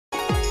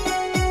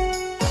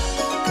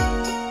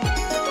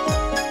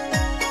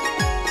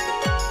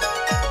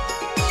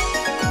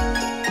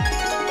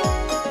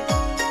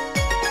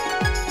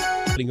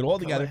all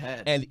together.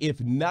 And if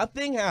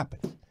nothing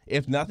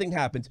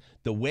happens,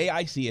 the way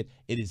I see it,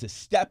 it is a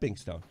stepping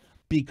stone.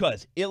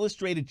 Because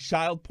illustrated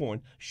child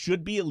porn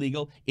should be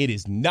illegal. It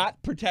is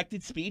not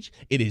protected speech.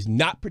 It is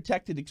not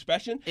protected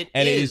expression. It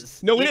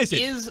isn't. It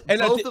is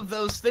both of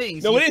those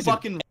things. No, it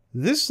isn't.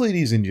 This,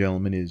 ladies and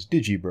gentlemen, is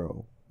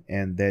DigiBro.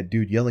 And that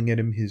dude yelling at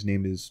him, his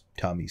name is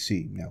Tommy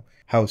C. Now,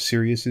 how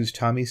serious is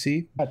Tommy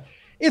C?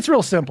 It's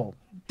real simple.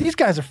 These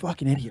guys are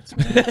fucking idiots,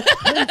 man. Very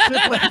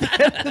simple at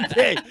the end of the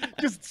day.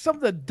 Just some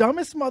of the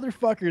dumbest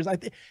motherfuckers.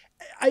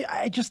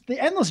 I just the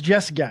endless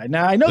JESS guy.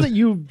 Now I know that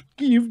you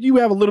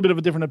have a little bit of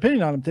a different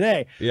opinion on him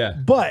today. Yeah.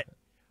 But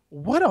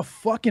what a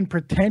fucking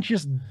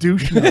pretentious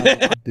douche.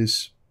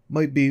 This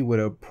might be what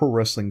a pro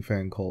wrestling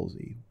fan calls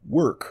a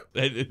work.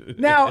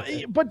 Now,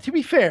 but to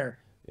be fair,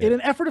 in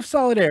an effort of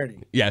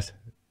solidarity. Yes.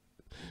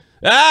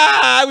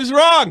 I was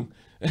wrong.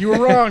 You were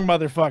wrong,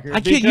 motherfucker. I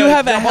can't. You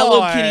have a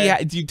Hello Kitty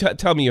hat. Do you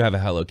tell me you have a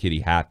Hello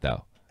Kitty hat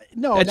though?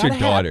 No, that's not your a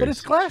hat, daughter's. but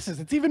it's glasses.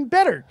 It's even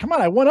better. Come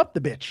on, I one up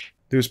the bitch.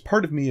 There's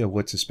part of me of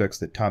what suspects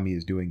that Tommy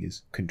is doing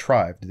is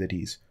contrived, that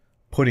he's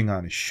putting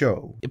on a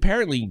show.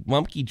 Apparently,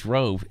 MUMKEY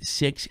drove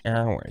 6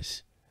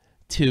 hours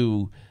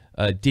to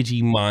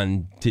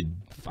Digimon.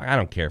 I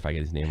don't care if I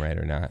get his name right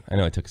or not. I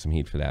know I took some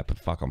heat for that, but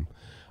fuck him.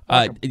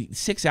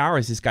 6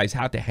 hours. This guy's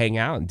out to hang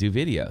out and do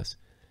videos.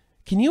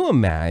 Can you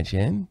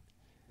imagine?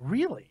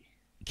 Really?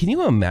 Can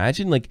you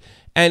imagine? Like,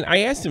 and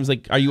I asked him, I was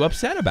like, are you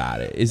upset about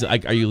it? Is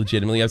like, are you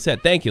legitimately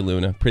upset? Thank you,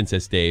 Luna,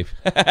 Princess Dave.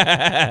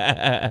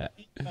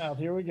 Well,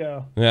 here we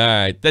go. All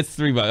right, that's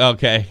 $3.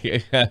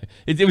 Okay,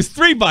 it was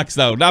 $3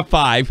 though, not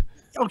 5.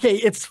 Okay,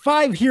 it's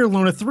 5 here,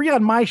 Luna. 3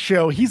 on my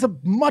show. He's a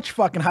much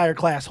fucking higher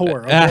class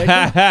whore. Okay,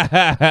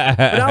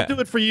 but I'll do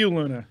it for you,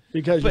 Luna,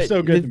 because you're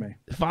so good to me.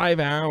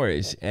 5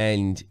 hours,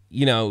 and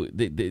you know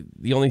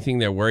the only thing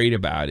they're worried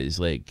about is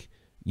like,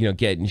 you know,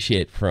 getting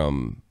shit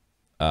from.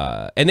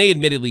 And they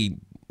admittedly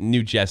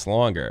knew JESS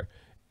longer,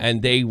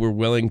 and they were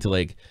willing to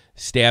like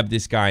stab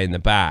this guy in the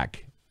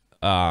back,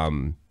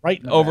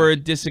 over a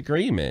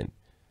disagreement.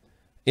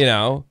 You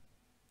know,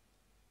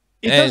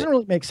 it doesn't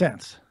really make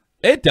sense.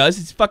 It does.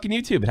 It's fucking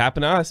YouTube. It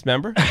happened to us.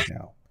 Remember?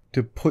 Now,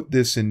 to put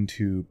this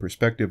into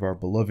perspective, our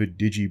beloved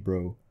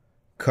DigiBro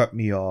cut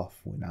me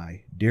off when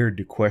I dared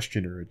to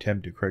question or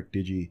attempt to correct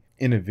Digi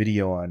in a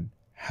video on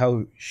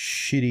how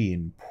shitty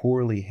and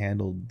poorly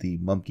handled the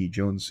MUMKEY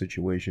Jones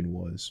situation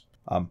was.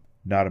 I'm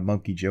not a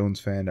MUMKEY Jones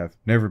fan. I've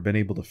never been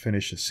able to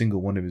finish a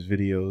single one of his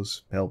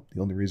videos. Hell,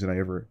 the only reason I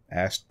ever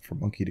asked for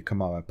MUMKEY to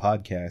come on my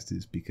podcast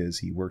is because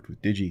he worked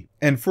with Digi.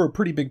 And for a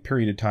pretty big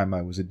period of time,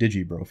 I was a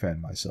DigiBro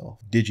fan myself.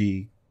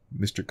 Digi,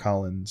 Mr.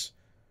 Collins,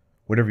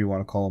 whatever you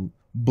want to call him,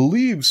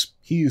 believes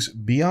he's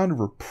beyond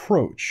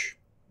reproach.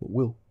 But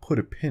we'll put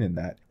a pin in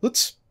that.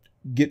 Let's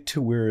get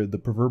to where the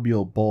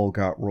proverbial ball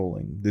got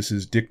rolling. This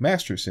is Dick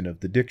Masterson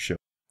of The Dick Show.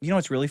 You know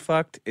what's really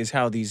fucked is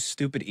how these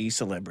stupid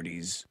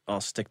e-celebrities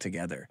all stick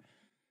together.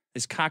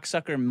 This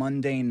cocksucker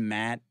Mundane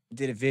Matt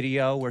did a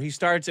video where he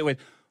starts it with,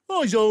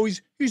 "Oh,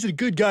 he's a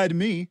good guy to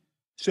me.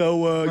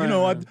 So you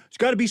know, there's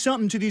got to be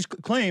something to these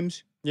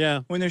claims.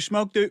 Yeah. When there's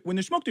smoke,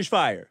 there's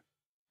fire.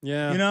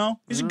 Yeah. You know,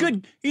 he's a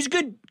good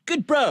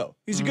bro.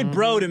 He's a good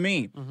bro to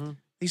me.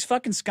 These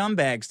fucking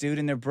scumbags, dude,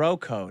 in their bro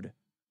code.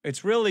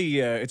 It's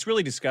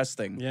really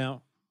disgusting. Yeah.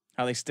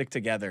 How they stick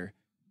together,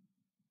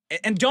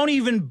 and don't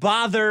even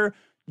bother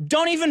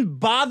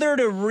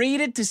to read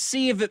it to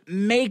see if it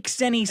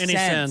makes any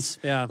sense.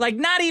 Yeah. Like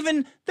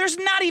there's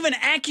not even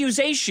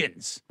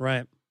accusations.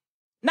 Right.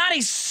 Not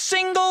a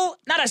single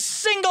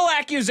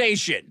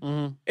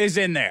accusation is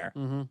in there.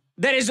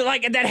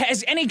 That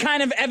has any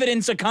kind of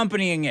evidence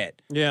accompanying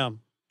it. Yeah.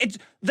 It's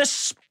the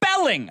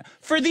spelling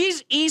for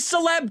these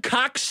e-celeb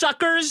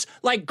cocksuckers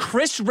like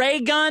Chris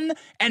Raygun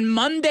and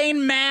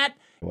Mundane Matt.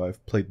 Well,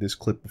 I've played this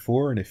clip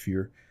before, and if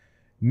you're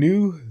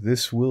new,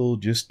 this will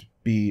just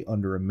be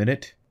under a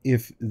minute.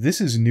 If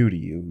this is new to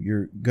you,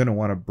 you're going to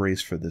want to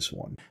brace for this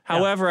one.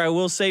 However, I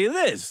will say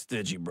this,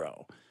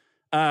 DigiBro.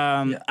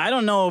 I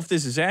don't know if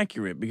this is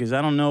accurate because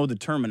I don't know the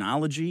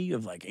terminology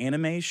of like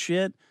anime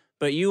shit,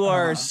 but you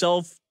are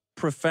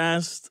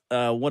self-professed,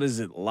 what is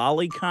it,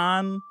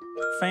 lolicon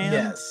fan?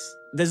 Yes.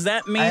 Does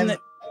that mean that,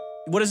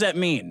 what does that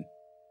mean?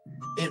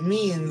 It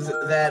means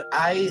that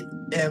I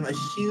am a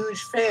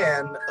huge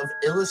fan of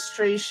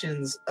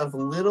illustrations of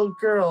little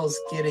girls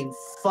getting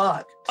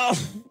fucked. Oh.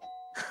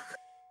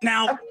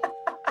 Now,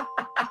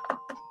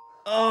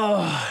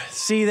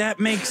 see, that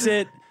makes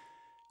it,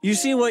 you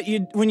see what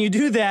when you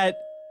do that,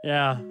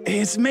 yeah,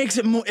 it makes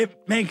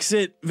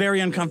it very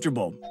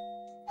uncomfortable.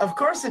 Of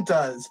course it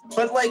does.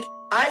 But like,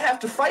 I have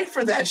to fight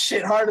for that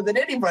shit harder than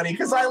anybody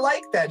because I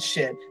like that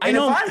shit. And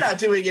if I'm not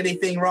doing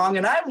anything wrong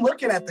and I'm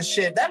looking at the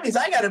shit, that means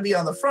I gotta be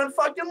on the front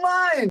fucking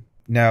line.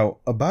 Now,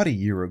 about a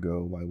year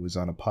ago, I was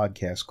on a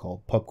podcast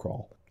called Pub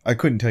Crawl. I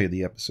couldn't tell you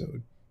the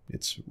episode.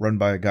 It's run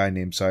by a guy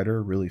named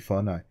Cider, really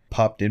fun. I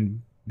popped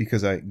in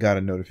because I got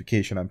a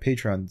notification on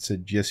Patreon that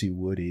said Jesse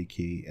Wood,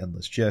 aka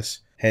Endless Jess,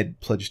 had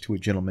pledged to a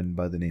gentleman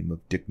by the name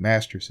of Dick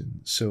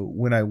Masterson. So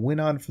when I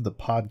went on for the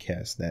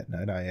podcast that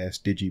night, I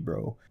asked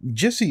DigiBro.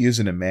 Jesse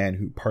isn't a man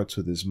who parts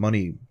with his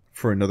money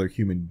for another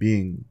human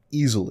being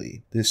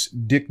easily. This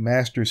Dick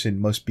Masterson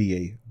must be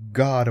a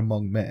god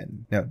among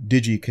men. Now,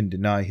 Digi can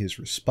deny his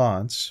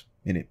response,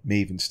 and it may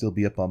even still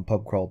be up on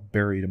PubCrawl,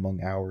 buried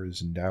among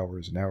hours and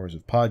hours and hours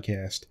of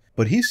podcast,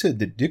 but he said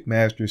that Dick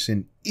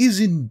Masterson is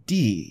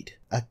indeed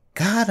a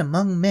god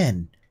among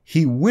men.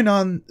 He went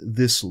on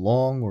this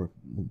long or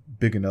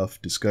big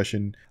enough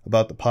discussion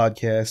about the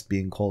podcast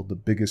being called the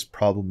biggest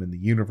problem in the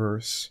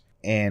universe,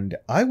 and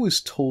I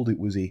was told it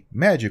was a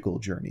magical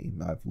journey.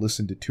 I've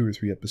listened to 2 or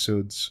 3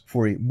 episodes.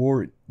 For a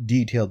more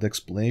detailed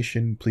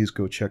explanation, please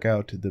go check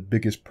out The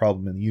Biggest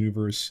Problem in the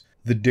Universe,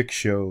 The Dick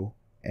Show,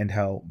 and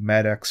How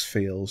Maddox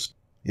Fails.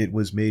 It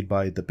was made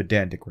by The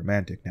Pedantic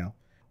Romantic. Now,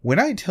 when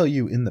I tell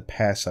you in the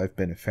past I've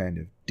been a fan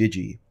of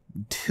Digi,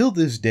 till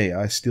this day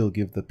I still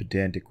give The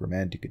Pedantic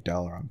Romantic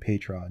 $1 on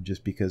Patreon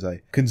just because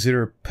I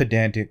consider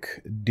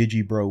Pedantic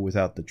DigiBro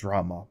without the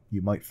drama.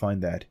 You might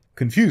find that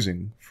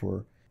confusing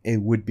for a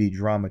would-be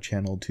drama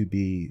channel to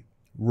be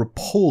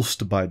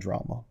repulsed by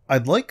drama.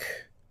 I'd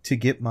like to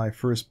get my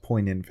first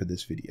point in for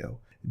this video.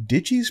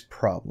 Digi's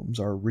problems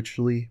are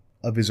ritually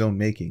of his own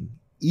making.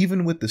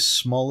 Even with the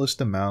smallest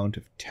amount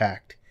of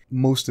tact,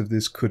 most of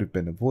this could have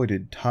been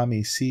avoided.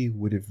 Tommy C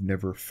would have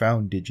never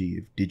found Digi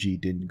if Digi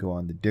didn't go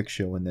on the Dick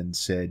Show and then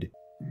said,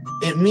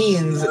 "It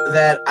means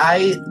that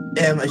I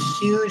am a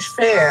huge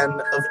fan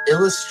of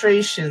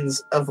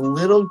illustrations of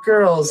little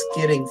girls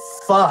getting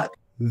fucked."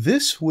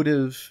 This would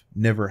have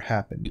never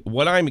happened.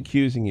 What I'm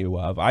accusing you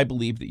of, I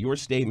believe that your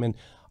statement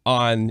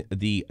on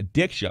the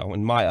Dick Show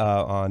and my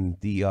on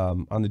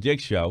the Dick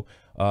Show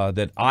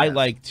that I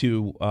like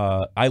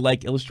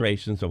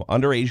illustrations of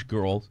underage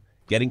girls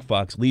getting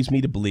fucks leads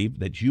me to believe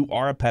that you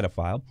are a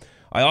pedophile.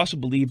 I also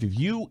believe if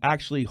you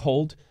actually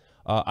hold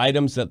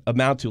items that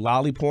amount to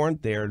lolly porn,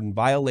 they're in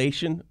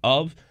violation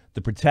of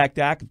the Protect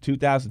Act of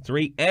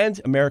 2003 and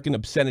American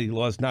obscenity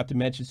laws, not to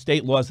mention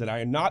state laws that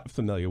I am not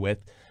familiar with.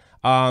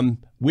 Where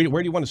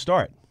do you want to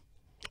start?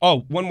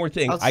 Oh, one more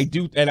thing. I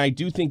do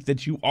think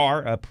that you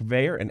are a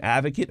purveyor and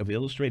advocate of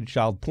illustrated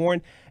child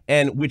porn,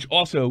 and which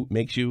also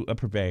makes you a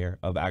purveyor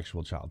of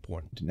actual child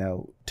porn.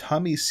 Now,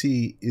 Tommy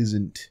C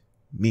isn't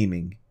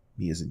memeing.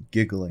 He isn't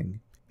giggling.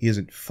 He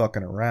isn't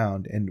fucking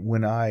around. And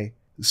when I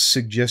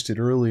suggested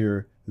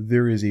earlier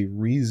there is a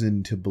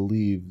reason to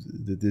believe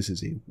that this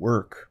is a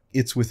work,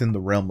 it's within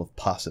the realm of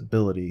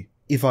possibility.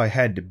 If I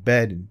had to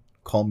bet and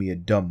call me a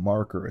dumb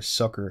mark or a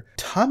sucker,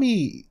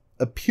 Tommy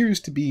appears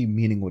to be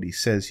meaning what he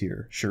says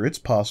here. Sure, it's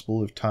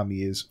possible if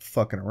Tommy is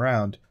fucking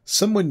around,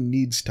 someone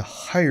needs to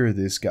hire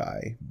this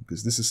guy,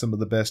 because this is some of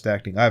the best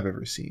acting I've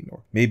ever seen.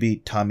 Or maybe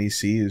Tommy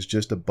C is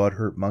just a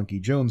butthurt Monkey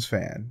Jones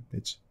fan.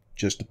 It's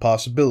just a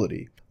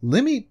possibility.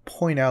 Let me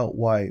point out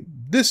why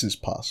this is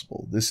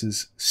possible. This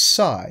is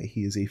Psy.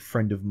 He is a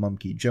friend of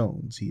Monkey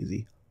Jones. He is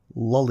a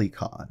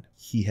lolicon.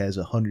 He has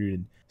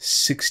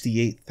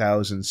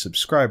 168,000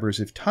 subscribers.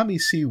 If Tommy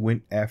C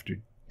went after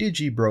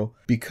DigiBro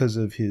because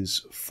of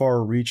his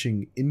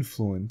far-reaching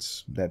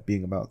influence, that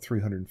being about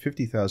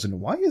 350,000,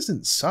 why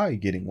isn't Psy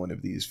getting one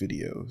of these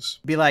videos?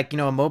 Be like,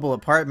 a mobile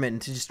apartment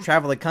and to just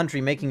travel the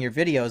country making your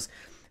videos.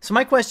 So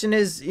my question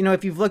is,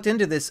 if you've looked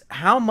into this,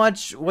 how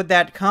much would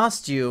that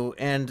cost you?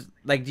 And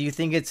do you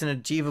think it's an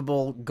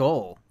achievable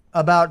goal?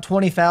 About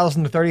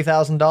 $20,000 to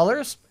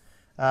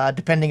 $30,000,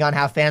 depending on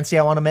how fancy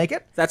I want to make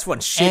it. That's one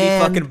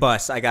shitty fucking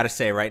bus, I gotta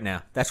say right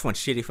now. That's one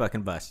shitty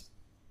fucking bus.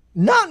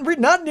 Not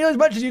nearly as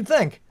much as you'd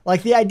think.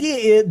 The idea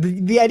is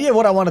the idea of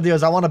what I want to do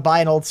is I want to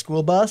buy an old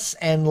school bus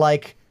and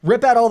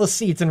rip out all the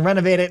seats and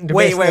renovate it into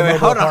wait,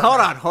 hold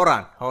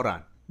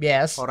on.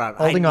 Yes. Hold on.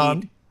 Holding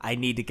on. I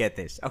need to get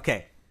this.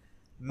 Okay.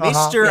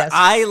 Mr. Yes.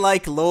 I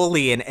like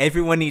Loli and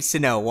everyone needs to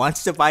know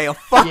wants to buy a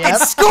fucking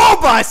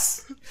school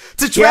bus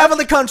to travel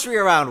the country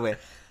around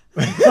with.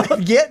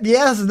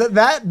 Yes,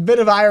 that bit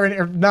of irony,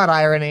 or not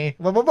irony.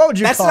 What would you call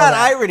that? That's not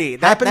irony.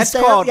 That's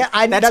called,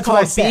 that's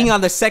called being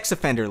on the sex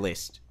offender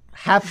list.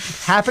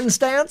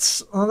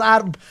 Happenstance?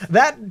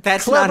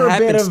 That's clever not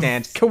bit of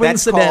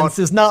coincidence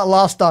is not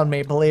lost on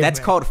me, believe me. That's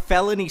called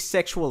felony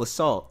sexual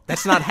assault.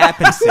 That's not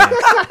happenstance.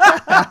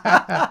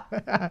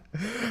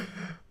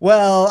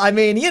 Well,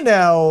 okay.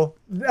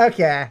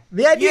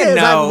 The idea is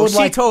I would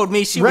she told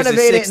me she was a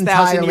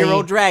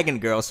 6,000-year-old dragon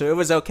girl, so it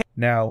was okay.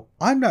 Now,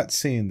 I'm not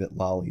saying that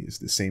lolly is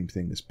the same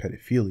thing as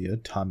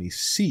pedophilia. Tommy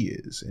C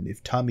is, and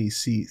if Tommy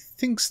C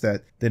thinks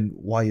that, then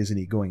why isn't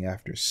he going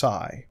after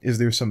Psy? Is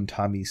there some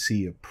Tommy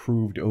C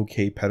approved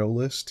okay pedo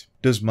list?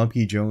 Does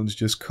Monkey Jones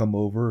just come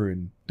over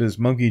and does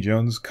Monkey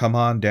Jones come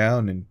on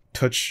down and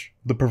touch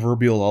the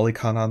proverbial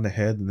lolicon on the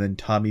head, and then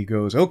Tommy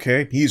goes,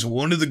 okay, he's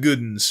one of the good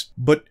uns.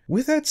 But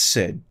with that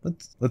said,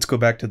 let's go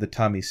back to the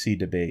Tommy C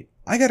debate.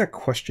 I got a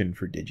question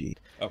for Digi.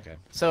 Okay.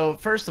 So,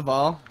 first of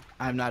all,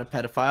 I'm not a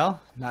pedophile,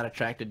 not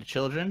attracted to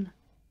children.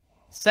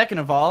 Second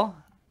of all,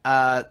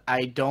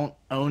 I don't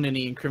own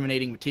any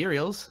incriminating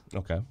materials.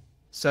 Okay.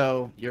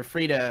 So, you're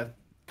free to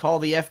call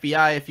the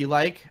FBI if you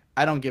like.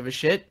 I don't give a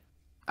shit.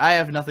 I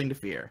have nothing to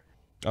fear.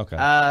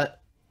 Okay.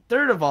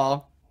 Third of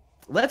all,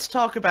 let's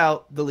talk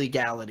about the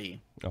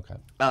legality okay.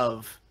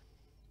 of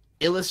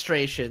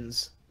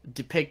illustrations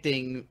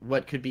depicting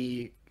what could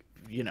be,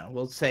 you know,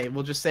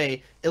 we'll just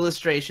say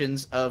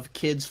illustrations of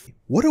kids.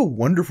 What a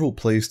wonderful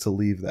place to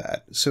leave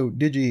that. So,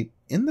 Digi,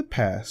 in the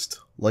past,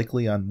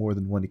 likely on more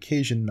than one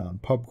occasion on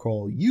Pub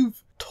Crawl,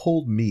 you've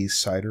told me,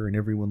 Cider, and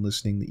everyone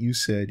listening, that you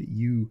said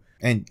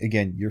and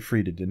again, you're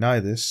free to deny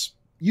this,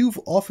 you've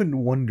often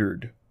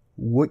wondered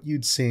what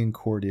you'd say in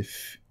court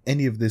if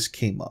any of this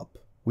came up,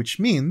 which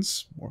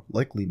means, or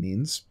likely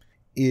means,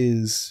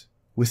 is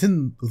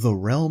within the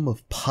realm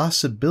of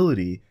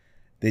possibility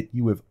that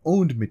you have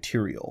owned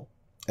material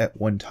at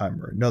one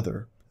time or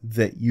another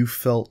that you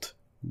felt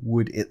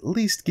would at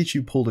least get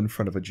you pulled in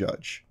front of a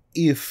judge.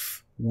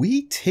 If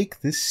we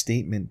take this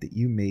statement that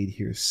you made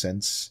here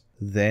since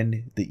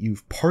then, that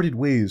you've parted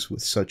ways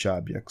with such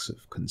objects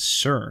of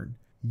concern,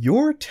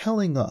 you're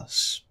telling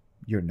us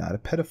you're not a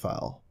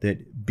pedophile,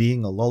 that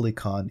being a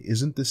lolicon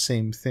isn't the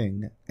same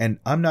thing, and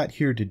I'm not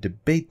here to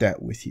debate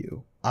that with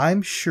you.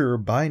 I'm sure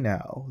by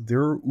now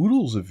there are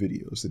oodles of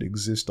videos that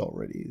exist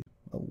already.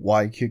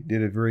 YKick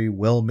did a very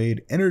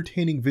well-made,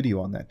 entertaining video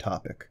on that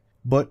topic.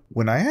 But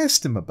when I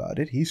asked him about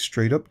it, he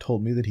straight up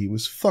told me that he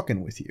was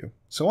fucking with you.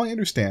 So I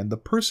understand the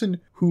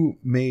person who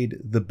made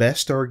the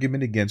best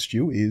argument against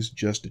you is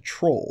just a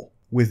troll.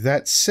 With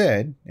that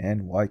said,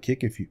 and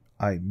YKick, if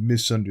I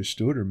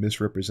misunderstood or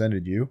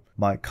misrepresented you,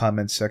 my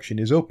comment section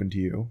is open to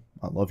you.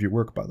 I love your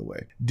work, by the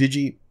way.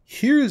 Digi,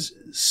 here's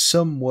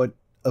somewhat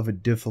of a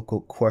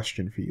difficult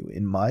question for you.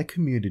 In my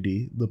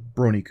community, the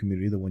Brony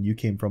community, the one you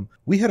came from,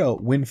 we had a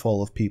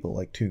windfall of people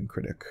like Toon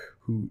Critic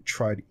who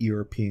tried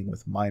ERPing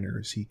with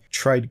minors. He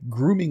tried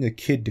grooming a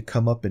kid to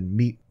come up and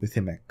meet with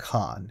him at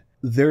con.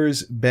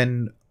 There's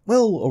been,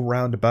 well,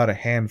 around about a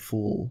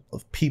handful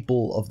of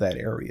people of that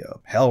area.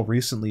 Hell,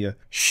 recently a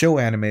show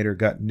animator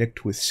got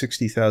nicked with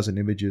 60,000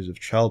 images of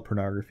child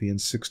pornography and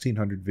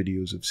 1,600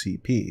 videos of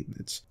CP.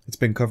 It's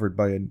been covered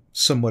by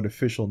somewhat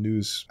official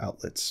news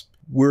outlets.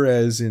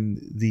 Whereas in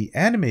the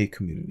anime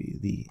community,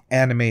 the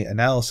anime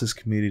analysis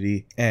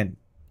community, and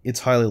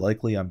it's highly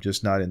likely I'm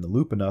just not in the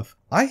loop enough,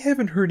 I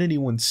haven't heard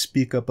anyone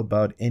speak up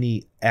about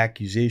any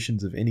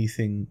accusations of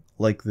anything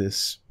like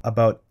this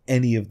about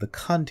any of the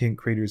content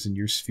creators in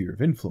your sphere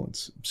of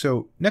influence.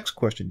 So, next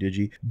question,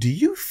 Digi. Do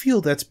you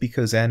feel that's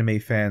because anime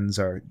fans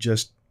are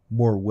just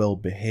more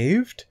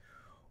well-behaved?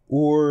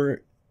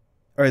 Or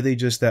are they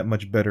just that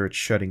much better at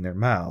shutting their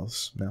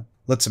mouths? Now,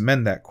 let's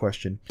amend that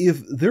question.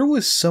 If there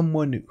was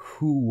someone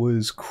who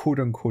was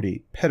quote-unquote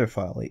a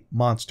pedophile, a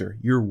monster,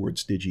 your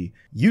words, Digi,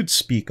 you'd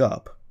speak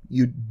up.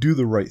 You'd do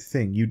the right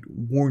thing. You'd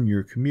warn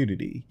your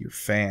community, your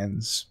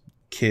fans,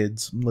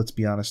 kids. Let's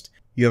be honest,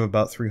 you have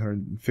about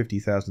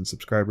 350,000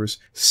 subscribers.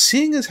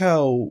 Seeing as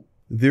how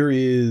there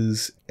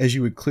is, as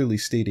you would clearly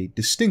state, a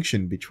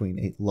distinction between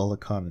a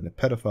lolicon and a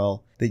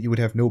pedophile, that you would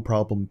have no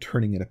problem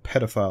turning in a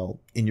pedophile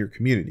in your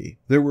community.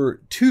 There were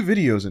 2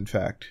 videos, in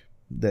fact,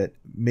 that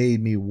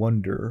made me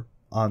wonder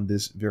on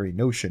this very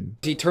notion.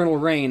 Eternal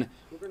reign.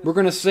 We're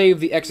gonna save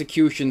the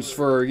executions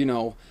for, you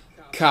know,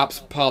 cops,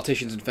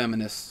 politicians, and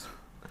feminists.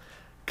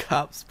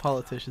 Cops,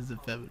 politicians,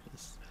 and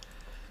feminists.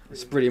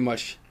 It's pretty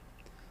much,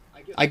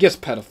 I guess,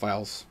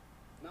 pedophiles.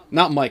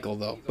 Not Michael,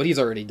 though, but he's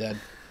already dead.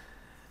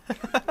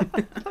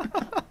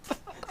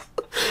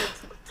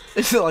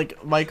 Is it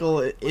like Michael?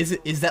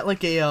 Is that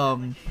like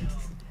a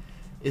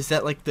Is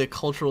that like the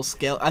cultural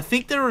scale? I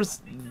think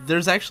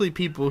there's actually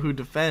people who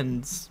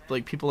defends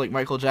like people like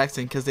Michael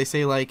Jackson because they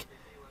say like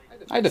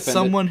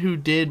someone who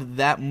did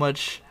that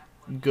much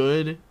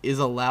good is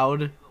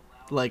allowed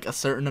like a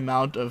certain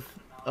amount of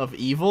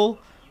evil.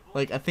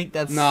 Like I think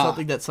that's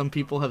something that some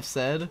people have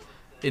said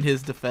in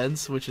his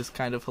defense, which is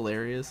kind of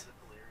hilarious.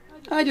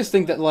 I just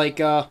think that like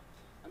I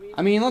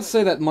mean, let's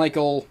say that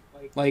Michael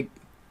like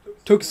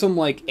took some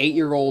like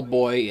 8-year-old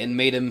boy and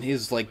made him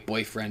his like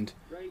boyfriend,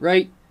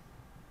 right?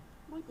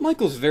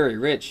 Michael's very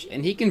rich,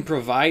 and he can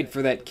provide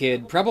for that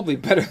kid probably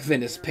better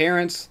than his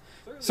parents,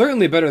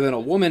 certainly better than a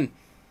woman.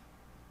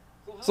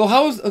 So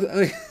how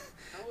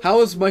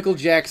is Michael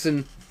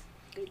Jackson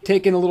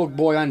taking a little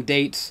boy on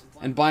dates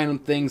and buying him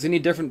things any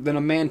different than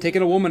a man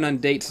taking a woman on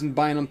dates and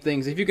buying them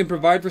things? If you can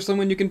provide for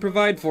someone, you can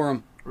provide for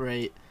them.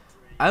 Right.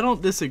 I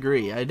don't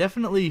disagree. I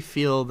definitely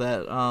feel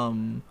that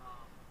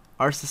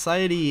our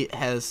society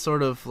has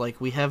sort of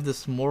like we have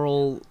this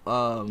moral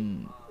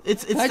Can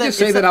I just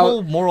say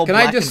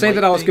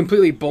that I was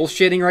completely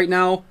bullshitting right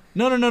now?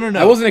 No.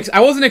 I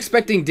wasn't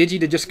expecting Digi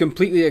to just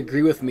completely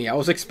agree with me. I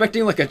was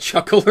expecting like a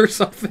chuckle or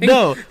something.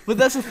 No, but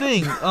that's the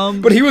thing.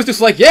 But he was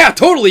just like, "Yeah,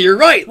 totally, you're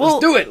right. Let's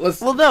do it."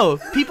 Well, no,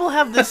 people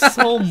have this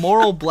whole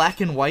moral black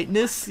and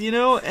whiteness, you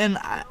know, and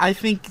I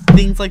think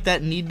things like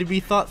that need to be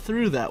thought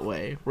through that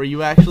way, where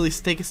you actually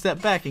take a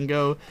step back and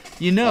go,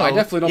 you know, I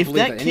definitely don't if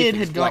believe that kid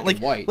had gone like,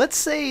 white. Let's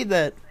say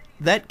that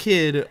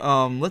kid,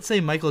 let's say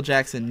Michael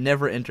Jackson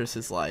never enters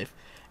his life.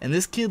 And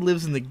this kid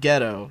lives in the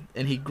ghetto,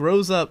 and he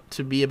grows up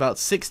to be about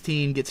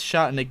 16, gets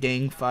shot in a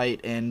gang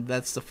fight, and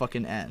that's the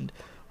fucking end.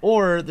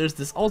 Or there's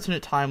this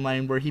alternate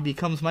timeline where he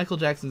becomes Michael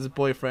Jackson's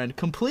boyfriend,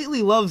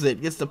 completely loves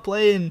it, gets to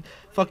play in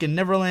fucking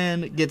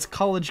Neverland, gets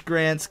college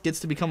grants, gets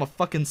to become a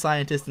fucking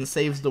scientist, and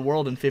saves the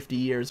world in 50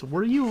 years.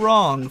 Were you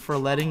wrong for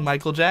letting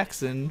Michael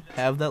Jackson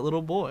have that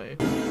little boy?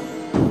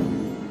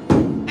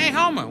 Hey,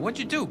 Homer, what'd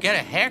you do? Get a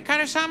haircut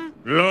or something?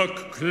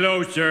 Look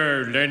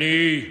closer,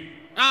 Lenny.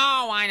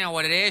 Oh, I know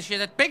what it is. You're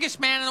the biggest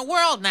man in the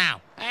world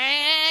now.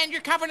 And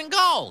you're covered in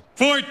gold.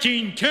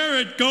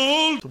 14-karat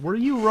gold. Were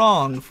you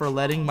wrong for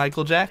letting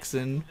Michael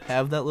Jackson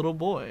have that little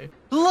boy?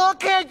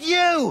 Look at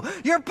you!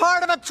 You're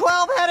part of a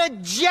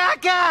 12-headed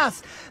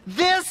jackass!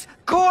 This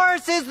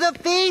course is the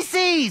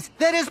feces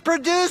that is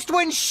produced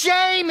when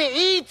shame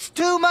eats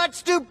too much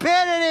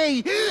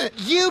stupidity!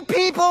 You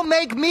people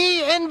make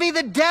me envy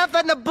the deaf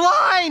and the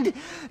blind!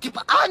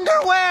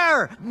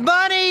 Underwear!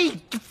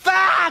 Money!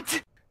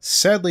 Fat!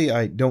 Sadly,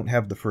 I don't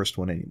have the first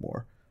one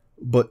anymore,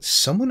 but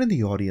someone in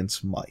the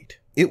audience might.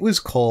 It was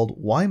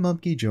called Why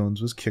Mumkey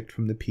Jones Was Kicked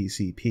from the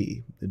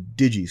PCP, the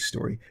Digi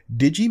story.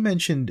 Digi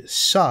mentioned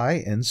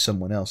Psy and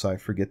someone else, I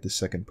forget the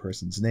second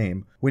person's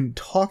name, when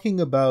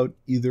talking about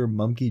either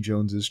Mumkey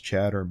Jones's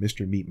chat or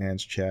Mr.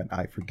 Meatman's chat.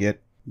 I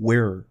forget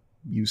where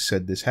you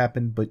said this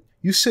happened, but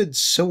you said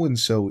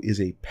so-and-so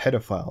is a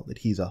pedophile, that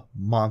he's a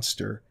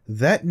monster.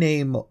 That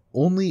name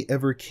only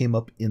ever came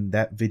up in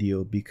that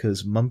video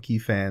because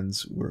Mumkey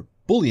fans were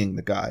bullying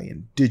the guy,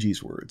 in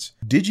Digi's words.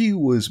 Digi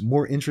was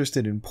more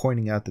interested in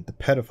pointing out that the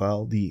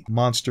pedophile, the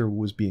monster,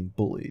 was being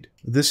bullied.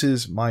 This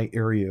is my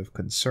area of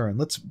concern.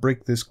 Let's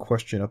break this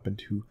question up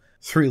into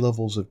 3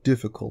 levels of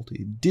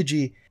difficulty.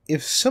 Digi,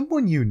 if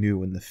someone you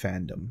knew in the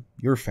fandom,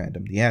 your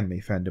fandom, the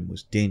anime fandom,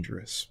 was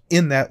dangerous,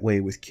 in that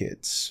way with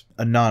kids,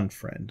 a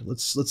non-friend,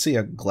 let's say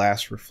a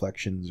Glass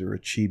Reflections or a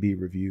Chibi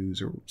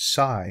Reviews or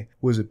Psy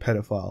was a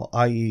pedophile,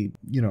 i.e.,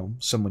 you know,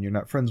 someone you're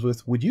not friends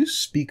with, would you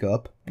speak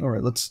up?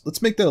 Alright,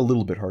 let's make that a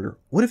little bit harder.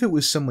 What if it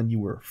was someone you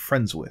were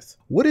friends with?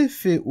 What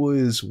if it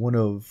was one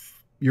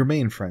of your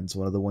main friends,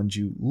 one of the ones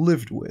you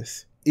lived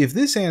with? If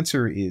this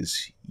answer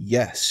is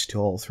yes to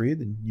all 3,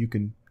 then you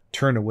can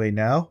turn away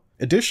now.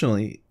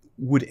 Additionally,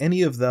 would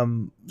any of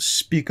them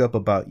speak up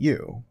about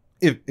you?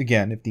 If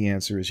the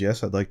answer is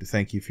yes, I'd like to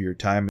thank you for your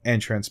time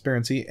and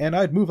transparency, and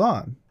I'd move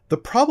on. The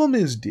problem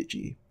is,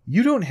 Digi,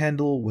 you don't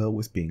handle well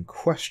with being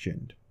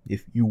questioned.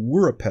 If you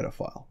were a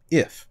pedophile,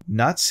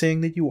 not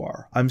saying that you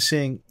are, I'm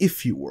saying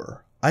if you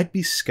were, I'd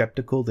be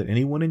skeptical that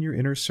anyone in your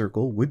inner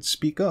circle would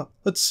speak up.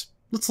 Let's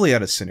lay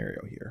out a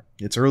scenario here.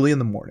 It's early in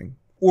the morning,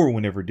 or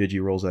whenever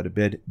Digi rolls out of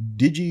bed,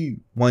 Digi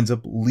winds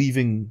up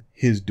leaving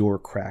his door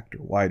cracked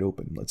or wide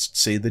open. Let's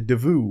say the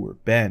Devu or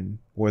Ben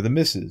or the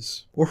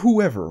Missus or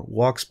whoever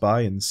walks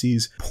by and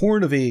sees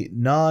porn of a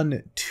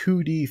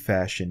non-2D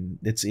fashion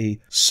that's a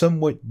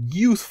somewhat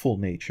youthful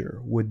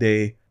nature. Would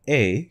they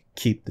A,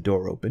 keep the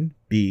door open,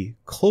 B,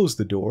 close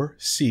the door,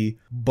 C,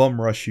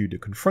 bum rush you to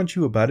confront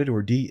you about it,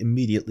 or D,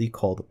 immediately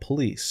call the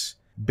police?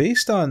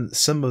 Based on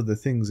some of the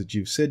things that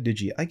you've said,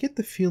 Digi, I get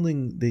the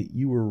feeling that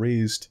you were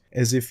raised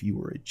as if you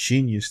were a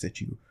genius,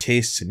 that your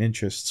tastes and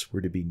interests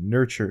were to be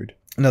nurtured.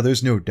 Now,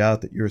 there's no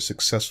doubt that you're a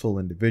successful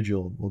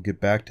individual, and we'll get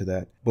back to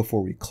that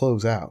before we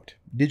close out.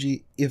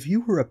 Digi, if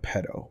you were a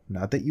pedo,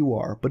 not that you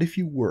are, but if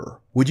you were,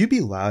 would you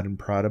be loud and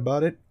proud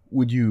about it?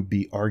 Would you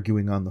be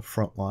arguing on the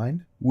front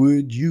line?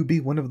 Would you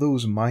be one of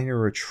those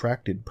minor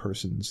attracted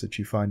persons that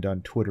you find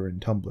on Twitter and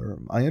Tumblr?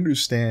 I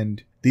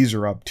understand these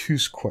are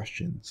obtuse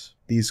questions.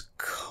 These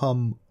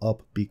come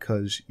up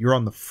because you're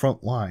on the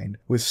front line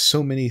with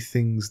so many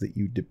things that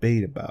you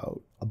debate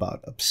about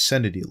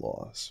obscenity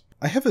laws.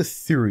 I have a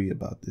theory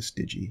about this,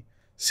 Digi.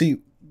 See,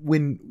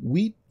 when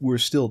we were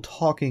still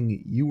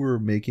talking, you were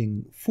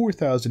making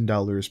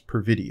 $4,000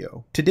 per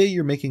video. Today,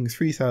 you're making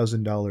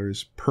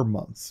 $3,000 per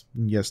month.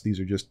 And yes, these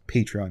are just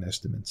Patreon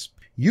estimates.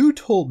 You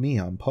told me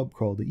on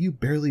PubCrawl that you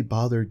barely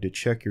bothered to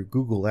check your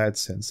Google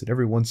AdSense, that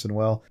every once in a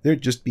while,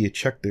 there'd just be a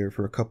check there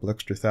for a couple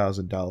extra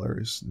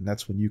 $1,000, and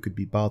that's when you could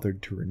be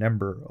bothered to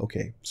remember.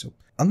 Okay, so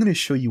I'm going to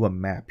show you a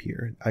map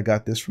here. I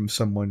got this from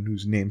someone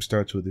whose name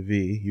starts with a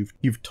V.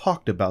 You've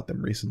talked about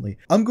them recently.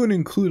 I'm going to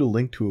include a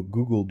link to a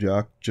Google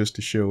Doc just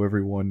to show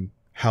everyone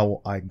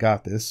how I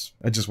got this.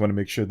 I just want to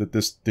make sure that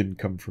this didn't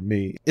come from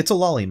me. It's a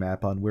lolly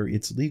map on where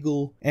it's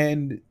legal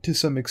and to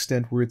some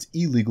extent where it's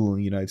illegal in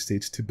the United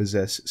States to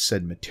possess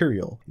said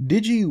material.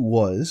 Digi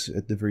was,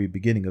 at the very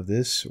beginning of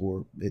this,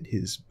 or at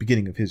his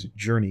beginning of his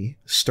journey,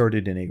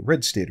 started in a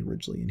red state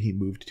originally, and he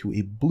moved to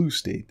a blue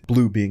state.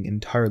 Blue being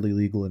entirely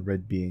legal and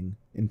red being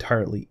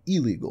entirely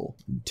illegal.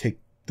 Take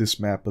this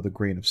map with a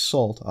grain of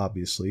salt,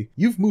 obviously.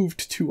 You've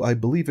moved to, I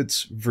believe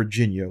it's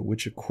Virginia,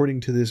 which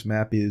according to this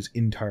map is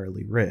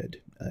entirely red,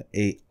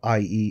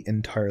 i.e.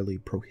 entirely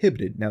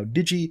prohibited. Now,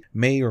 Digi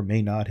may or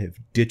may not have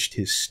ditched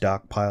his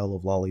stockpile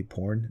of lolly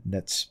porn.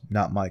 That's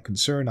not my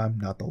concern. I'm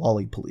not the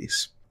lolly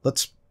police.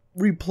 Let's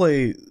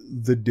replay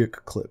the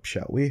dick clip,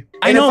 shall we?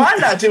 And if I'm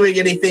not doing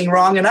anything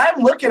wrong and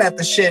I'm looking at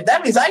the shit,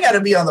 that means I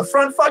gotta be on the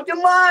front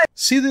fucking line.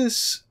 See,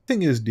 this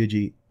thing is,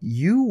 Digi,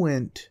 you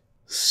went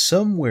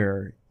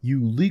somewhere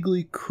you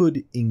legally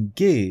could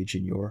engage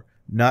in your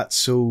not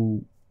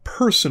so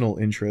personal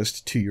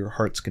interest to your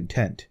heart's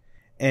content.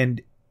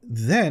 And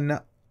then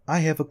I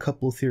have a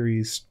couple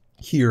theories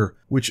here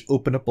which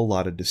open up a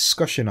lot of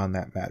discussion on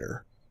that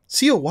matter.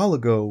 See, a while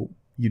ago,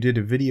 you did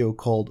a video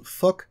called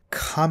Fuck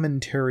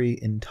Commentary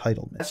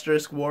Entitlement.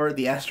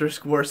 The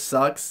Asterisk War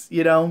sucks,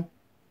 you know?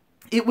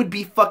 It would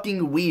be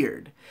fucking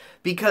weird,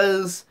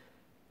 because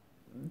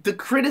the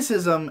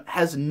criticism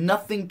has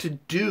nothing to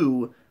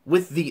do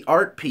with the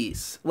art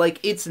piece. Like,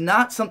 it's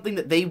not something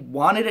that they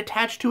wanted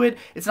attached to it.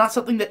 It's not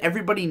something that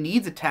everybody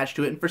needs attached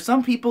to it. And for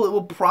some people, it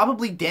will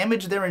probably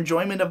damage their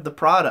enjoyment of the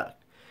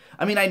product.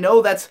 I mean, I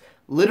know that's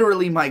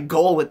literally my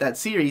goal with that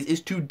series,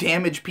 is to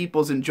damage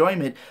people's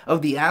enjoyment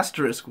of the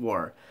Asterisk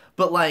War.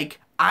 But,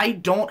 like, I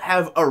don't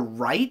have a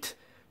right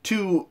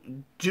to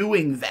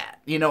doing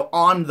that, you know,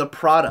 on the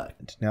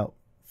product. Now,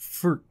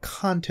 for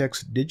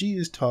context, Digi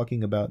is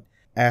talking about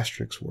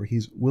Asterisk War.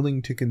 He's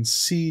willing to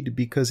concede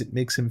because it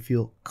makes him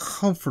feel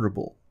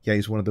comfortable. Yeah,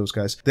 he's one of those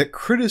guys. That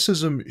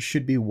criticism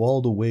should be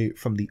walled away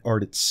from the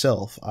art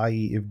itself,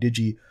 i.e. if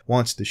Digi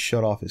wants to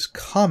shut off his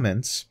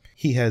comments,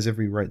 he has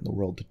every right in the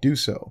world to do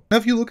so. Now,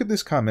 if you look at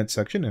this comment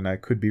section, and I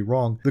could be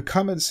wrong, the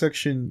comment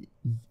section,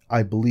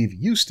 I believe,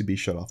 used to be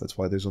shut off. That's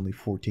why there's only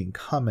 14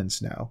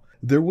 comments now.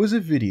 There was a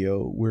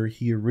video where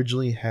he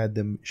originally had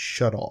them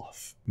shut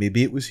off.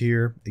 Maybe it was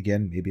here.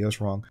 Again, maybe I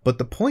was wrong. But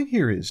the point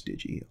here is,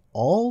 Digi,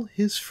 all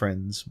his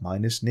friends,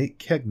 minus Nate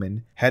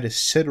Kegman, had a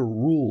set of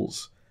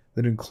rules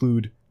that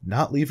include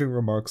not leaving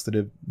remarks that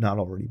have not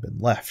already been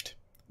left.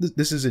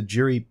 This is a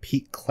Jerry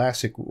Pete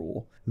classic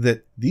rule,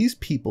 that these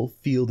people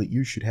feel that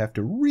you should have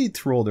to read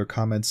through all their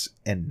comments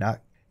and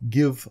not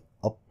give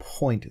a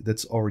point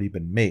that's already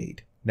been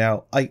made.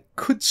 Now, I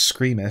could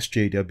scream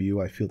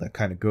SJW, I feel that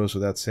kind of goes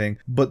without saying,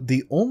 but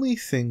the only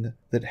thing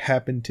that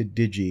happened to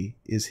Digi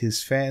is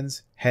his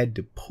fans had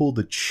to pull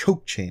the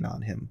choke chain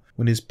on him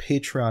when his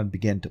Patreon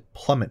began to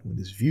plummet, when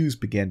his views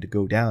began to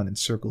go down and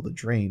circle the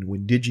drain,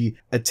 when Digi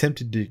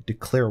attempted to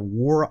declare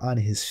war on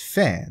his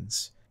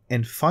fans,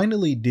 and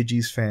finally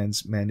Digi's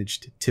fans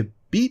managed to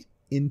beat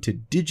into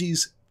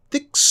Digi's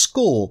thick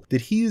skull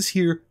that he is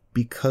here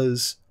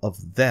because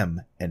of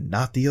them and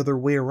not the other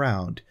way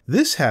around.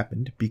 This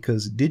happened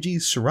because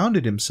Digi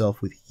surrounded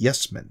himself with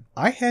yes men.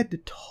 I had to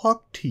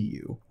talk to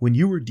you when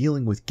you were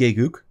dealing with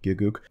Geguk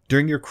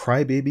during your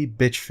crybaby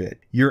bitch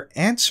fit. Your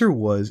answer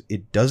was,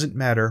 it doesn't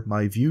matter,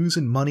 my views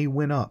and money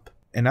went up.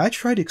 And I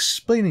tried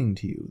explaining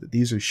to you that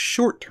these are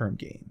short-term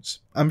games.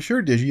 I'm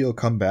sure Digi will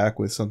come back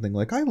with something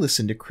like, I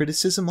listen to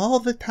criticism all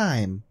the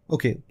time.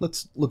 Okay,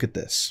 let's look at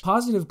this.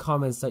 Positive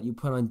comments that you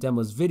put on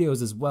Demo's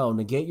videos as well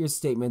negate your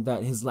statement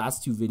that his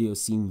last two videos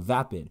seem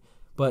vapid,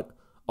 but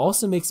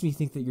also makes me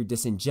think that you're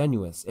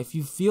disingenuous. If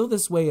you feel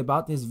this way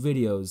about his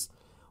videos,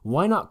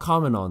 why not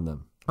comment on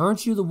them?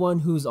 Aren't you the one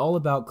who's all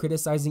about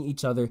criticizing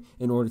each other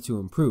in order to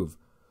improve?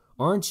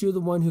 Aren't you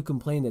the one who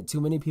complained that too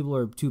many people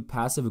are too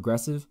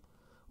passive-aggressive?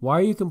 Why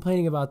are you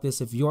complaining about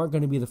this if you aren't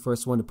going to be the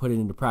first one to put it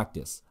into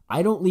practice?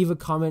 I don't leave a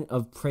comment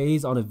of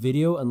praise on a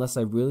video unless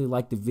I really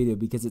like the video,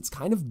 because it's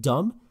kind of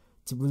dumb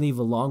to leave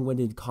a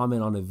long-winded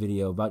comment on a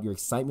video about your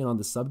excitement on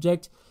the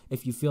subject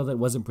if you feel that it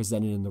wasn't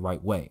presented in the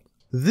right way.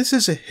 This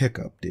is a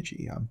hiccup,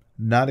 Digi. I'm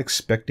not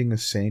expecting a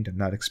saint. I'm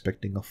not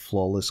expecting a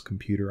flawless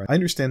computer. I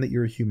understand that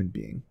you're a human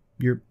being.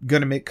 You're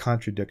gonna make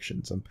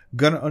contradictions. I'm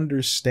gonna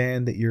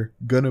understand that you're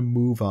gonna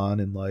move on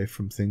in life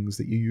from things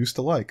that you used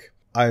to like.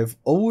 I've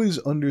always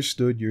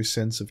understood your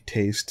sense of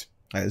taste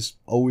has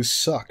always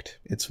sucked.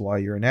 It's why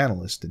you're an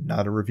analyst and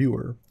not a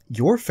reviewer.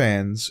 Your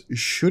fans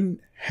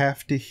shouldn't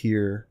have to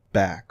hear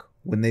back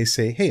when they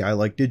say, hey, I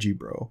like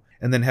DigiBro,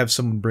 and then have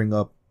someone bring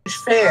up,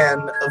 fan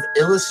of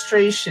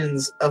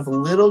illustrations of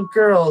little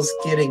girls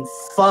getting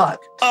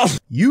fucked.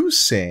 You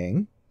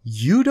saying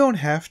you don't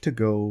have to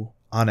go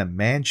on a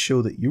man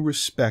show that you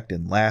respect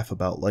and laugh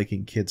about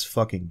liking kids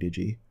fucking,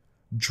 Digi,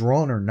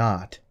 drawn or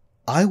not.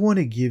 I want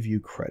to give you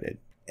credit.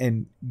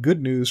 And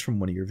good news from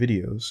one of your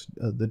videos,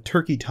 the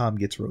turkey Tom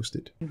gets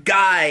roasted.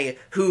 Guy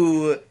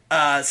who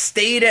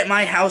stayed at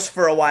my house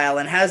for a while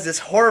and has this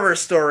horror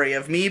story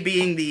of me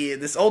being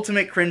this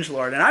ultimate cringe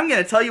lord, and I'm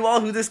going to tell you all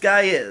who this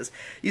guy is.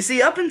 You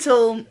see, up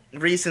until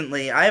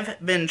recently, I've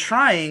been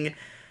trying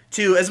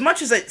to, as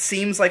much as it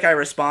seems like I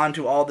respond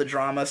to all the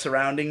drama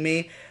surrounding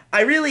me,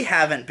 I really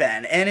haven't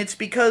been, and it's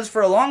because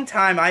for a long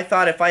time I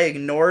thought if I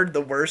ignored the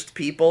worst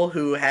people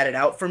who had it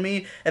out for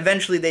me,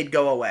 eventually they'd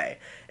go away.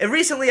 And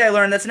recently I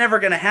learned that's never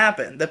going to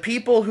happen. The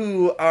people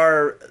who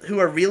are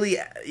really,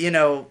 you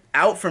know,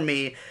 out for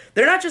me,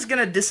 they're not just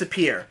going to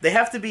disappear. They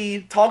have to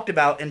be talked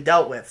about and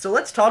dealt with. So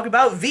let's talk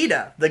about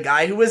Vita, the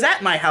guy who was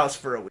at my house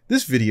for a week.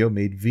 This video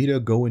made Vita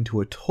go into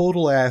a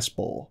total ass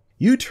bowl.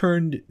 You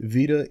turned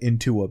Vita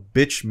into a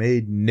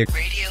bitch-made nick.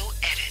 Radio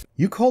edit.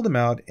 You called him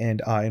out,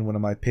 and I and one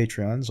of my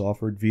Patreons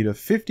offered Vita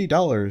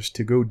 $50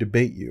 to go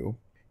debate you,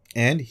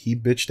 and he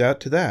bitched out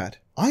to that.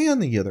 I, on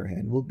the other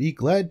hand, will be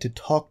glad to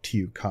talk to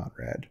you,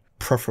 Conrad,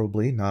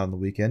 preferably not on the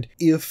weekend,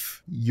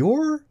 if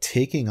you're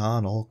taking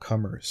on all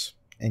comers.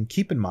 And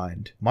keep in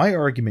mind, my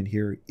argument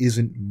here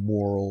isn't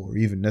moral or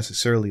even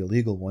necessarily a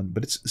legal one,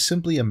 but it's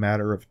simply a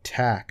matter of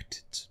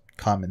tact. It's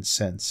common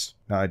sense.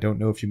 Now, I don't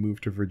know if you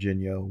moved to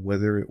Virginia,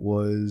 whether it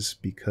was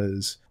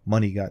because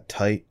money got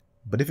tight,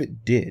 but if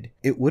it did,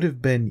 it would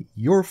have been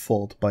your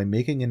fault by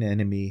making an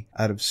enemy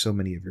out of so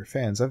many of your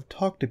fans. I've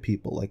talked to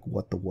people like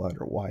What the What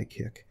or Why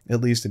Kick.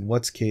 At least in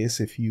What's case,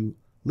 if you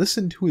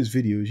listen to his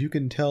videos, you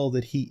can tell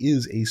that he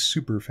is a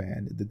super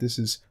fan, that this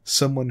is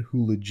someone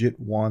who legit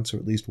wants, or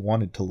at least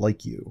wanted to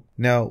like you.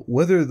 Now,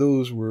 whether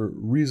those were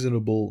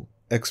reasonable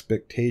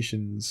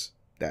expectations,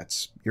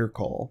 that's your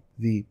call.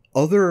 The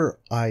other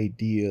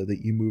idea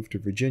that you moved to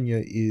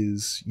Virginia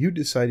is you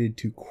decided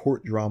to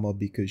court drama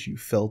because you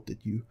felt that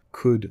you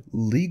could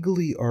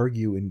legally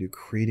argue into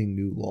creating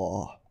new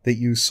law, that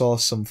you saw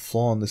some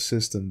flaw in the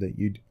system, that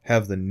you'd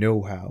have the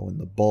know-how and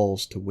the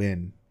balls to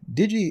win.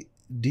 Digi,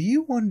 do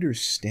you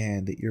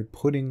understand that you're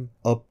putting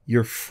up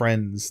your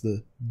friends,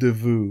 the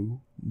Devu,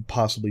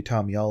 possibly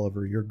Tommy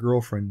Oliver, your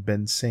girlfriend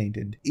Ben Saint,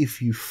 and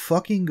if you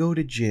fucking go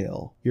to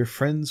jail, your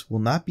friends will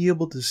not be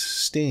able to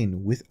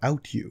sustain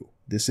without you.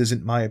 This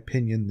isn't my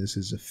opinion, this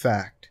is a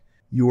fact.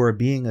 You are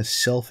being a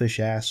selfish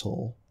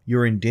asshole.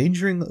 You're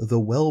endangering the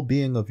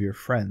well-being of your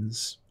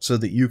friends so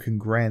that you can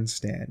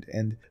grandstand,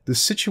 and the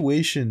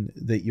situation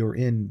that you're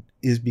in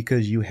is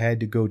because you had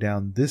to go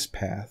down this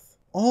path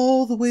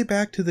all the way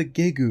back to the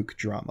Gigook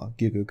drama,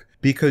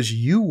 because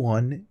you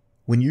won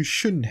when you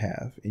shouldn't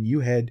have, and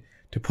you had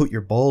to put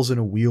your balls in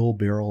a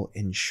wheelbarrow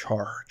in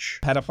charge.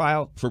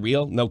 Pedophile, for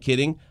real, no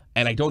kidding.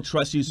 And I don't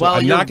trust you, so well,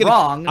 I'm you're not going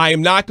wrong. I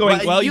am not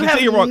going. Well, you can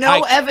say you're wrong.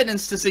 No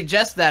evidence to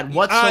suggest that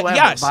whatsoever.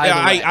 Yes, by the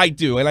way. I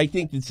do, and I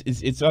think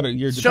it's utter.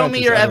 Your show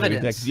me your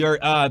evidence. You're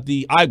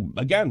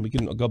again. We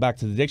can go back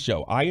to the Dick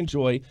Show. I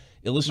enjoy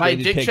illustrated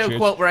my Dick pictures. Show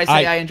quote where I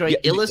say I enjoy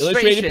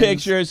illustrated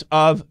pictures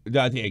of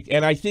the.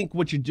 And I think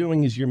what you're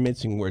doing is you're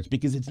mincing words,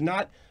 because it's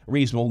not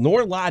reasonable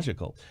nor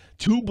logical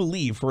to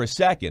believe for a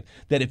second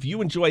that if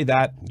you enjoy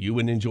that, you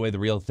would enjoy the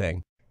real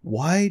thing.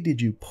 Why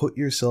did you put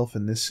yourself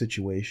in this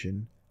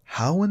situation?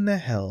 How in the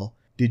hell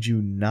did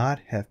you not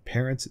have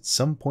parents at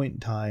some point in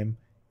time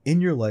in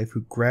your life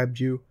who grabbed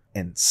you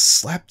and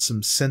slapped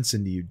some sense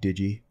into you,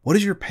 Digi? What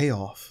is your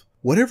payoff?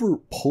 Whatever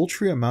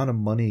paltry amount of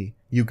money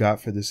you got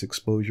for this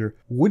exposure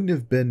wouldn't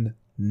have been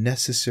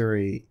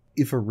necessary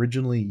if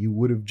originally you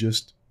would have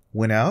just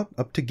went out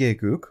up to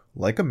Gigook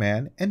like a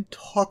man and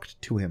talked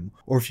to him,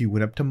 or if you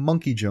went up to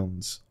Monkey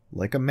Jones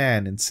like a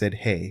man and said,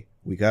 hey,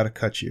 we gotta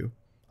cut you.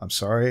 I'm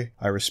sorry,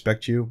 I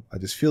respect you, I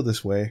just feel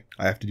this way,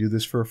 I have to do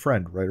this for a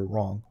friend, right or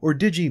wrong. Or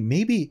Digi,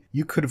 maybe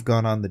you could have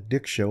gone on the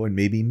Dick Show and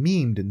maybe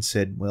memed and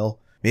said, well,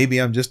 maybe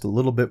I'm just a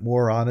little bit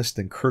more honest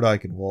than Kurt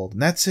Eichenwald,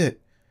 and that's it.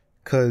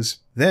 Because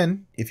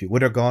then, if you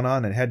would have gone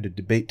on and had to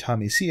debate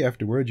Tommy C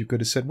afterwards, you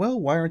could have said, well,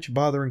 why aren't you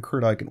bothering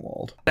Kurt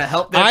Eichenwald?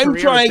 I'm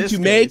trying to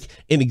make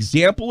an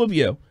example of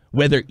you,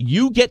 whether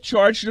you get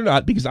charged or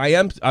not, because I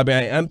am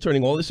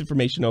turning all this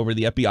information over to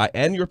the FBI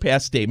and your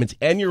past statements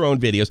and your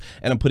own videos,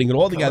 and I'm putting it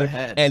all together.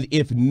 And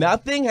if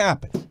nothing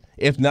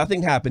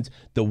happens,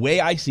 the way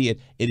I see it,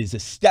 it is a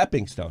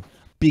stepping stone.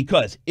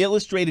 Because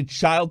illustrated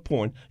child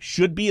porn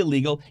should be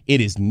illegal. It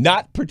is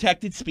not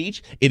protected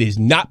speech. It is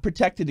not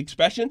protected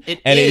expression.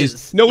 It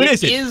is. No, it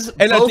isn't. It is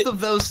both of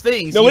those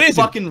things. No, it isn't.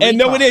 Fucking and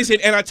no, it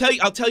isn't. And I'll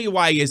tell you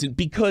why it isn't.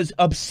 Because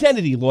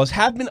obscenity laws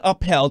have been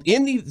upheld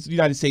in the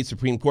United States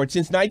Supreme Court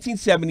since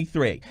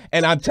 1973.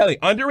 And I'm telling you,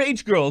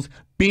 underage girls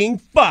being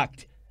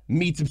fucked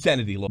meets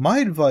obscenity law. My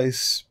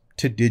advice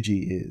to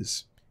Digi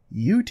is,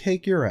 you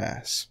take your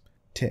ass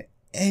to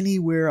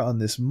anywhere on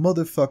this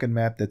motherfucking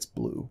map that's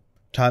blue.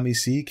 Tommy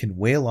C can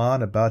wail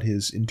on about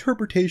his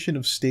interpretation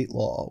of state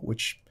law,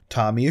 which,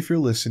 Tommy, if you're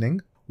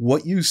listening,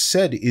 what you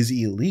said is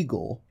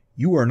illegal.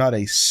 You are not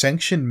a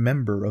sanctioned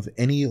member of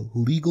any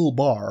legal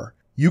bar.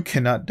 You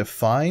cannot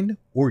define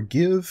or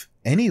give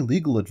any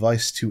legal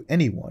advice to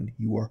anyone.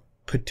 You are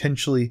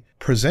potentially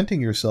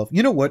presenting yourself,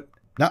 you know what?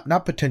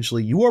 Not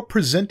potentially, you are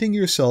presenting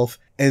yourself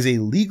as a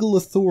legal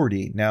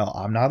authority. Now,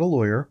 I'm not a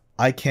lawyer.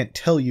 I can't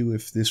tell you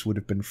if this would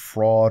have been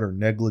fraud or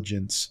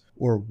negligence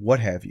or what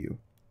have you.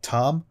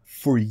 Tom,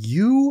 for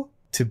you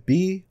to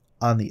be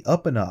on the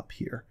up and up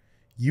here,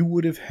 you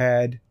would have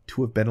had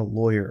to have been a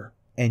lawyer,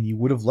 and you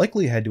would have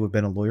likely had to have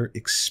been a lawyer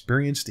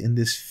experienced in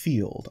this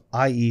field,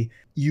 i.e.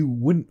 you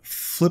wouldn't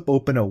flip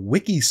open a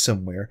wiki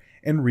somewhere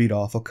and read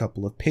off a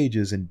couple of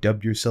pages and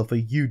dub yourself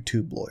a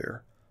YouTube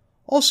lawyer.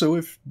 Also,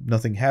 if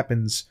nothing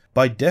happens,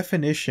 by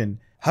definition,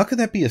 how can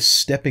that be a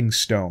stepping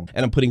stone?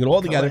 And I'm putting it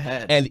all together,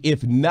 and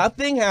if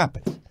nothing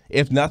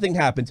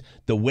happens,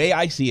 the way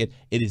I see it,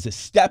 it is a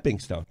stepping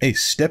stone. A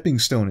stepping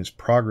stone is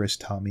progress,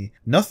 Tommy.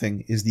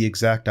 Nothing is the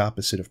exact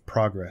opposite of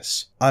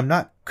progress. I'm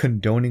not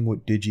condoning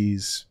what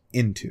Digi's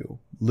into.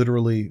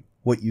 Literally,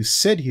 what you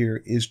said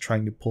here is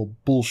trying to pull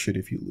bullshit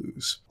if you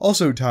lose.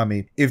 Also,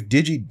 Tommy, if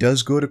Digi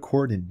does go to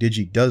court and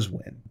Digi does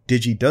win,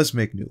 Digi does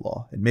make new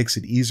law and makes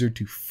it easier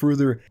to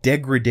further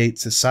degrade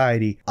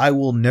society, I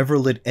will never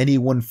let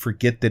anyone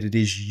forget that it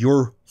is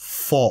your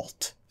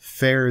fault.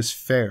 Fair is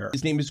fair.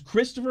 His name is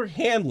Christopher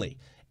Hanley.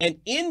 And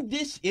in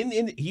this,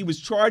 he was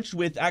charged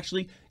with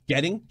actually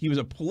he was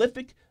a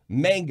prolific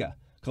manga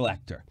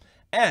collector.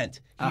 And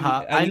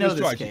I know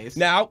this case.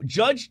 Now,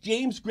 Judge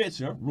James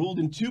Gritzner ruled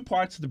in 2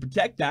 parts to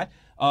protect that,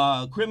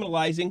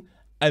 criminalizing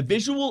a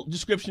visual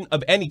description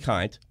of any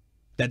kind,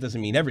 that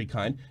doesn't mean every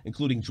kind,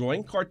 including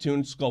drawing,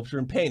 cartoon, sculpture,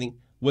 and painting,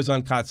 was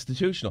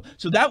unconstitutional.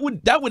 So that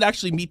would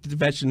actually meet the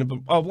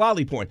definition of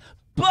lolly porn.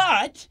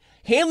 But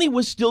Hanley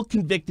was still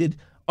convicted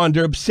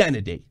under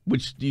obscenity,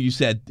 which you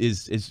said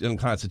is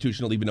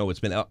unconstitutional, even though it's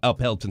been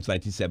upheld since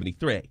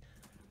 1973.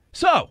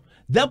 So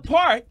the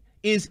part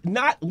is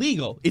not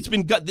legal. It's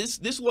been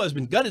this law has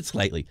been gutted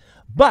slightly,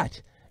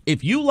 but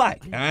if you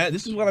like,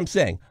 this is what I'm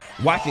saying,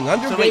 watching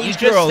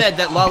underage girls said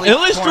that lolly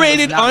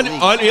illustrated porn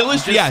on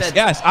illustrated.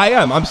 Yes, I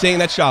am. I'm saying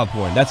that's child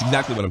porn. That's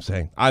exactly what I'm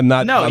saying. I'm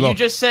not. No, you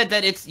just said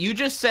that it's. You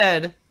just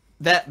said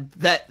that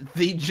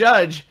the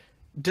judge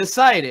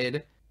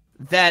decided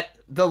that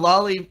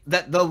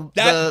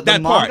the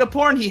manga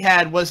porn he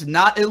had was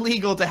not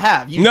illegal to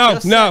have. No.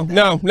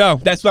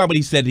 That's not what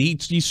he said.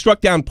 He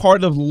struck down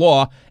part of the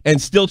law and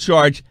still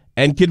charged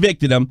and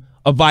convicted him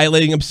of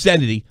violating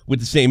obscenity with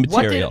the same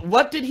material.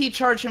 What did he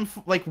charge him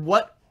for? Like,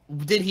 what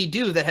did he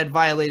do that had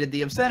violated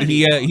the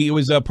obscenity? He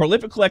was a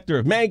prolific collector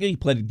of manga. He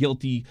pleaded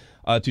guilty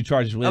to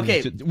charges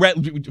related to, let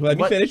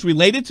me finish,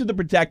 related to the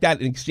Protect Act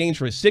in exchange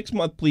for a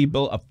 6-month plea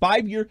bill, a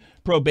 5-year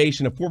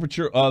probation, a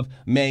forfeiture of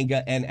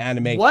manga and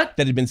anime that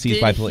had been seized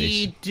by police. What did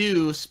he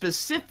do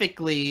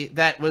specifically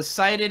that was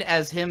cited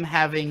as him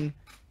having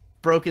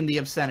broken the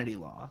obscenity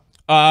law?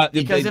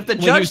 Because if the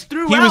judge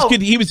threw out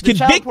he was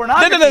convicted.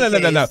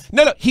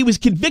 No. He was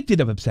convicted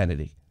of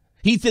obscenity.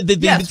 He said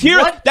that the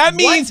material that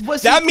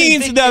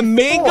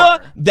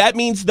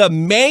means the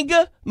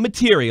manga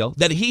material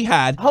that he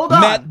had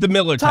met the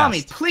Miller test.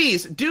 Tommy,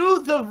 please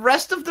do the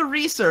rest of the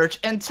research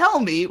and tell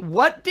me,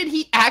 what did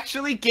he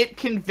actually get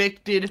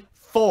convicted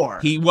for?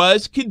 He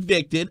was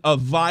convicted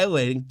of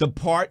violating the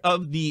part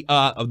of the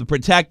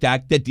Protect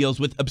Act that deals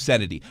with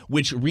obscenity,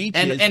 which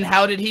reaches. And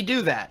how did he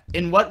do that?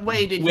 In what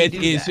way did he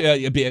do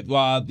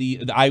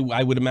that?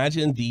 I would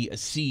imagine the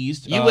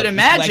seized. You would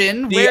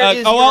imagine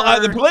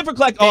the prolific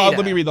collect. Oh,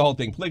 let me read the whole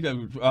thing.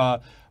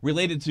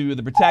 Related to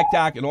the Protect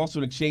Act and also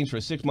in exchange for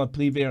a 6-month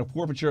plea and a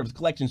forfeiture of his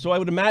collection. So I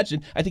would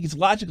imagine, I think it's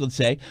logical to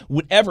say,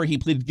 whatever he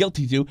pleaded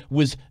guilty to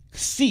was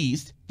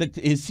seized,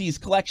 his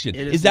seized collection.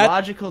 It is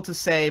logical to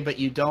say, but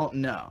you don't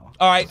know.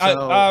 All right,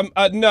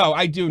 no,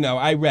 I do know.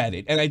 I read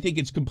it, and I think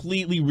it's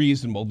completely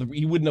reasonable.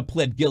 He wouldn't have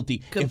pled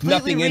guilty if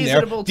nothing in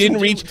there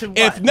didn't reach.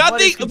 If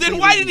nothing, then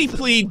why did he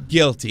plead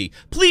guilty?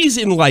 Please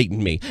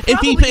enlighten me.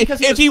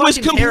 If he was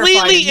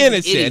completely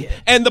innocent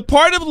and the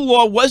part of the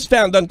law was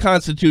found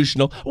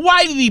unconstitutional,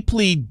 why did he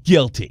plead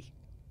guilty?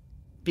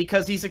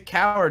 Because he's a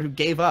coward who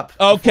gave up.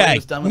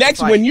 Okay,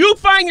 next, when you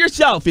find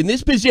yourself in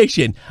this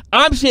position,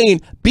 I'm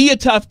saying be a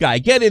tough guy,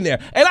 get in there.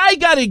 And I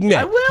gotta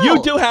admit,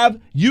 you do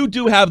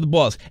have the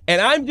balls.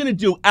 And I'm gonna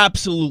do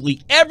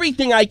absolutely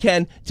everything I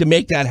can to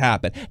make that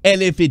happen.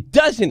 And if it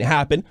doesn't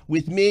happen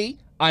with me,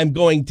 I'm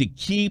going to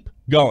keep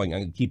going. I'm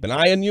going to keep an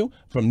eye on you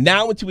from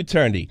now into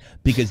eternity.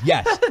 Because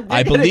yes,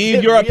 I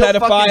believe you're a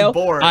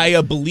pedophile.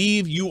 I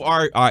believe you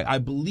are. I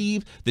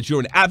believe that you're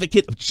an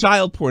advocate of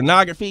child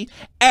pornography,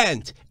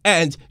 and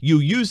you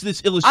use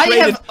this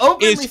illustrated.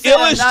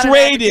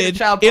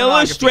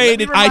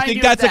 Illustrated. I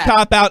think that's a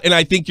cop out, and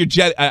I think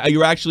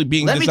you're actually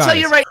being dishonest. Let me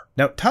tell you right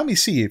now, Tommy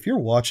C, if you're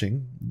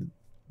watching.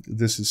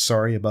 This is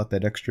sorry about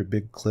that extra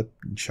big clip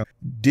and chunk.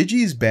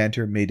 Digi's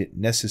banter made it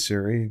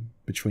necessary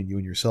between you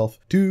and yourself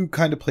to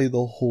kind of play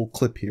the whole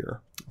clip here,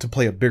 to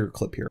play a bigger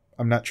clip here.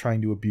 I'm not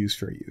trying to abuse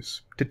fair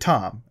use. To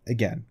Tom,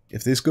 again,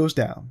 if this goes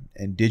down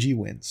and Digi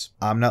wins,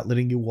 I'm not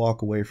letting you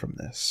walk away from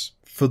this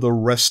for the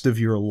rest of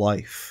your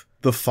life.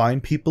 The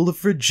fine people of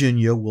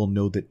Virginia will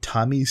know that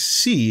Tommy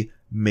C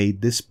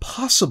made this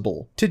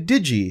possible. To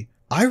Digi,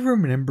 I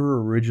remember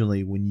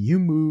originally when you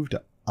moved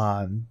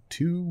on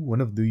to one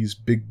of these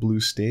big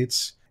blue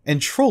states, and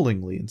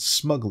trollingly and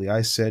smugly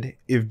I said,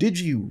 if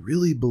Digi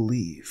really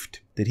believed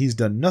that he's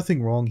done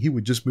nothing wrong, he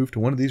would just move to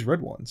one of these red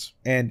ones.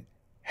 And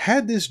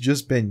had this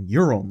just been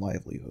your own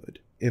livelihood,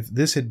 if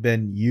this had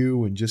been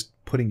you and just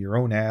putting your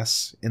own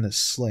ass in a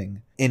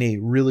sling in a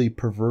really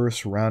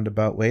perverse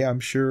roundabout way, I'm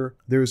sure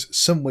there's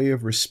some way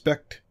of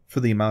respect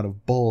for the amount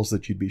of balls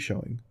that you'd be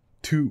showing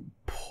to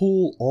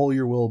pull all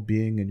your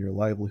well-being and your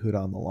livelihood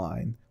on the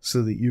line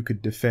so that you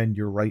could defend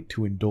your right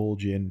to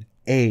indulge in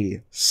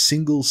a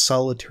single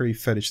solitary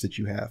fetish that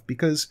you have.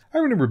 Because I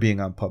remember being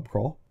on Pub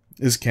Crawl.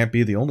 This can't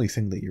be the only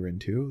thing that you're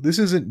into. This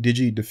isn't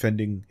Digi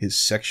defending his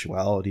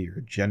sexuality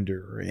or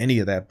gender or any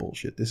of that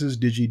bullshit. This is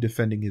Digi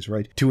defending his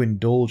right to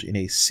indulge in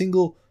a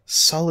single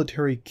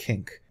solitary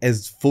kink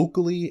as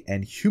vocally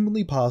and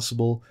humanly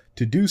possible,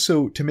 to do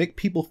so to make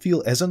people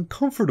feel as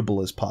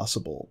uncomfortable as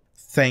possible.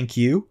 Thank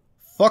you.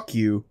 Fuck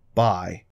you. Bye.